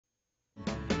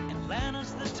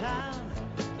is the time.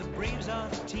 The Braves are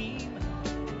the team.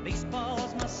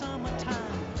 Baseball's my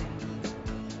summertime thing.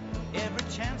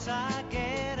 Every chance I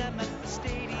get, I'm at the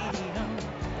stadium,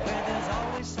 where there's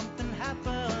always something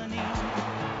happening.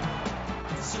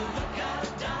 So look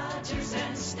out, Dodgers,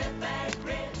 and step back,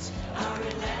 Reds. Our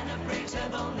Atlanta Braves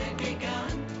have only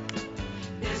begun.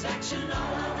 There's action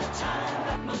all of the time,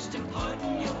 but most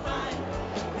important you'll find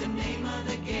the name of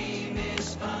the game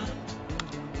is fun.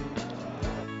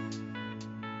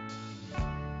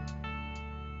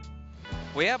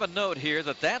 We have a note here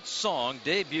that song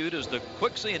debuted as the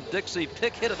Quixie and Dixie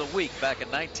Pick Hit of the Week back in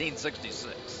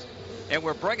 1966. And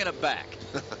we're bringing it back.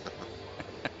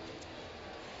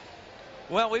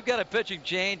 Well, we've got a pitching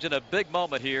change and a big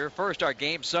moment here. First, our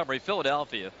game summary.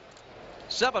 Philadelphia,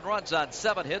 7 runs on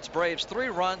 7 hits. Braves, 3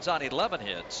 runs on 11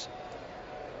 hits.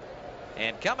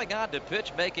 And coming on to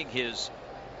pitch, making his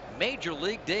major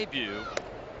league debut,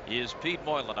 is Pete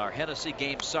Moylan, our Hennessy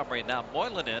game summary. Now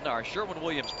Moylan in, our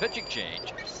Sherwin-Williams pitching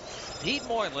change. Pete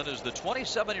Moylan is the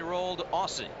 27-year-old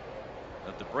Aussie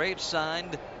that the Braves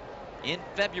signed in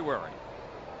February.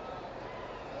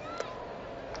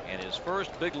 And his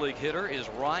first big league hitter is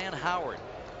Ryan Howard.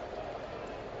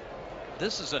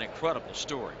 This is an incredible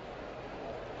story.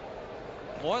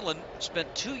 Moylan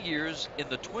spent 2 years in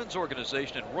the Twins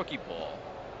organization in rookie ball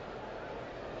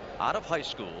out of high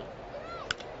school.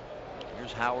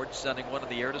 Here's Howard sending one in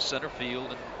the air to center field,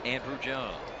 and Andrew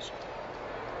Jones.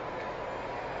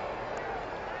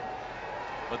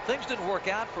 But things didn't work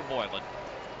out for Moylan,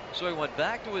 so he went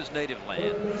back to his native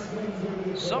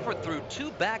land, suffered through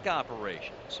 2 back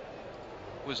operations,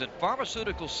 was in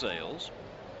pharmaceutical sales,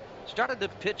 started to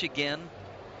pitch again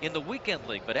in the weekend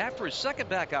league, but after his second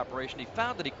back operation, he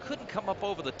found that he couldn't come up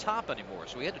over the top anymore,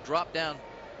 so he had to drop down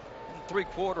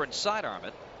 3/4 and sidearm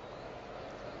it.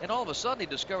 And all of a sudden he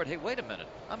discovered, hey, wait a minute,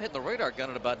 I'm hitting the radar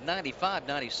gun at about 95,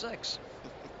 96.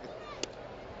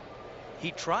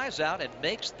 He tries out and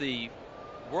makes the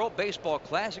World Baseball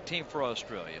Classic team for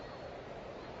Australia,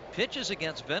 pitches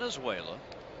against Venezuela,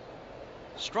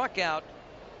 struck out,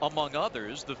 among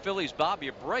others, the Phillies' Bobby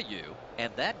Abreu,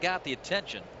 and that got the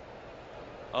attention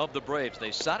of the Braves. They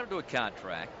signed him to a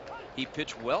contract. He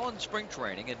pitched well in spring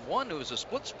training, and one who was a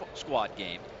split squad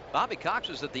game. Bobby Cox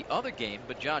was at the other game,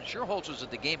 but John Schuerholz was at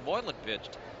the game Moylan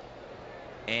pitched.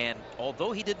 And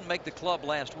although he didn't make the club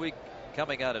last week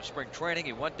coming out of spring training,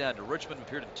 he went down to Richmond,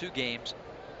 appeared in 2 games.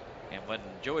 And when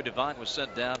Joey Devine was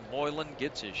sent down, Moylan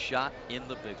gets his shot in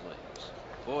the big leagues.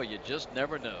 Boy, you just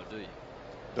never know, do you?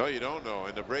 No, you don't know.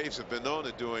 And the Braves have been known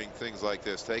to doing things like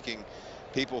this, taking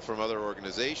people from other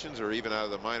organizations or even out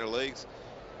of the minor leagues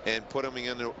and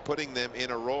putting them in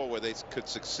a role where they could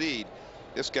succeed.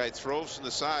 This guy throws from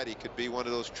the side. He could be one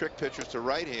of those trick pitchers to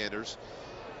right-handers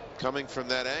coming from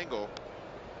that angle.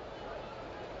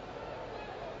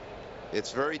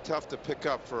 It's very tough to pick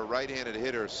up for a right-handed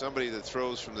hitter, somebody that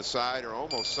throws from the side, or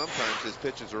almost sometimes his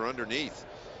pitches are underneath,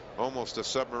 almost a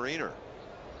submariner.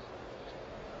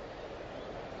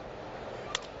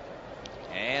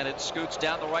 And it scoots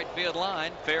down the right field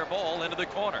line. Fair ball into the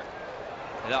corner.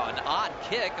 Now an odd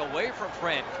kick away from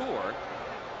Francoeur.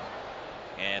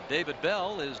 And David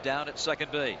Bell is down at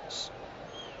second base.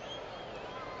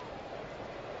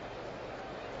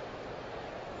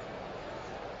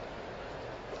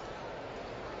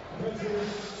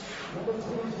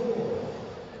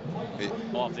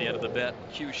 Off the end of the bat,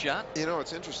 cue shot. You know,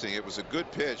 it's interesting. It was a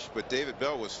good pitch, but David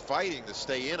Bell was fighting to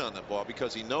stay in on the ball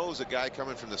because he knows a guy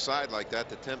coming from the side like that,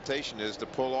 the temptation is to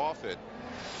pull off it.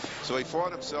 So he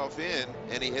fought himself in,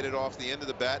 and he hit it off the end of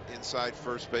the bat inside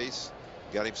first base.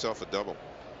 Got himself a double.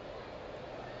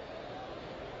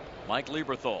 Mike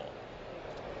Lieberthal.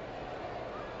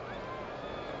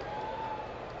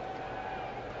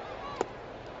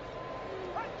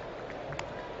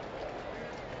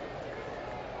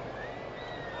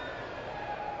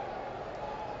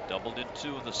 Doubled in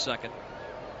 2 in the second.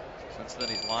 Since then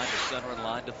he's lined to center and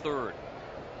lined to third.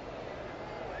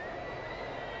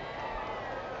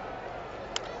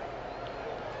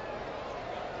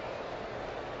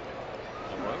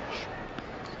 LaRoche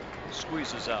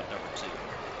squeezes out number 2.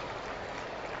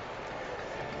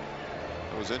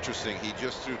 It was interesting. He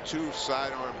just threw 2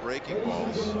 sidearm breaking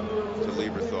balls to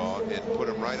Lieberthal and put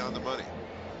him right on the money.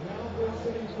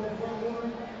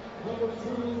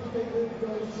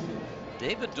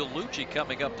 David DeLucci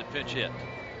coming up to pinch hit.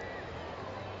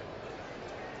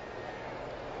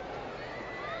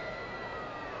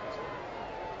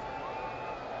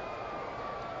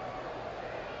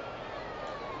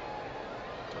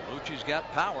 DeLucci's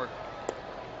got power.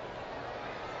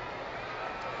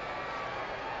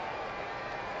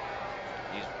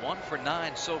 He's 1 for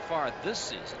 9 so far this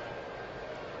season.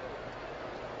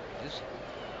 His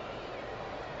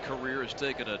career has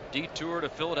taken a detour to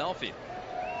Philadelphia.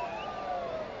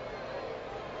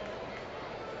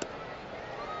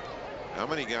 How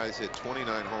many guys hit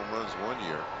 29 home runs one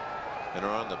year and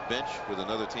are on the bench with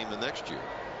another team the next year?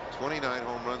 29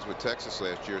 home runs with Texas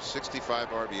last year, 65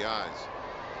 RBIs.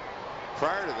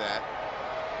 Prior to that,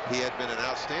 he had been an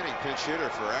outstanding pinch hitter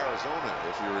for Arizona,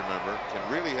 if you remember.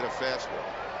 Can really hit a fastball.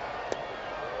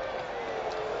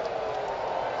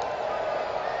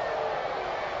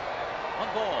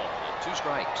 One ball and 2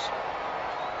 strikes.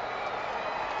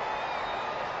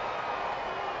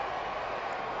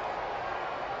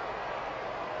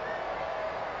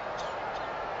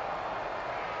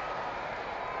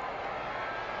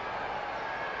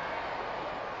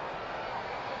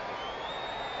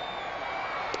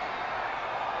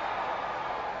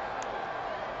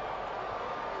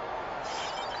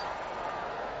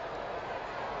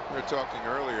 We were talking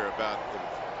earlier about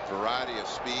the variety of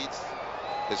speeds.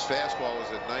 His fastball was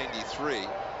at 93.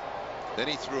 Then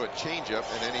he threw a changeup,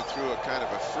 and then he threw a kind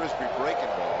of a frisbee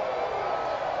breaking ball.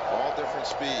 All different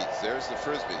speeds. There's the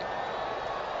frisbee.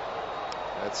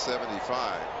 That's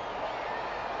 75.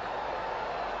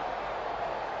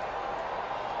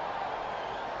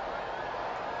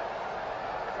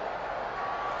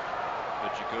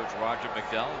 Pitching coach Roger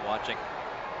McDowell watching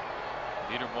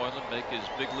Peter Moylan make his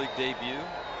big league debut.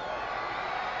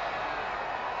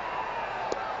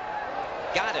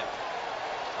 Got him.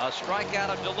 A strikeout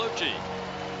of DeLucci.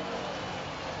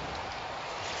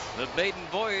 The maiden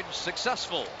voyage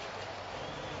successful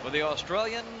for the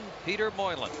Australian Peter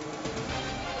Moylan.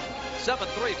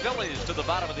 7-3 Phillies to the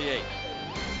bottom of the 8th.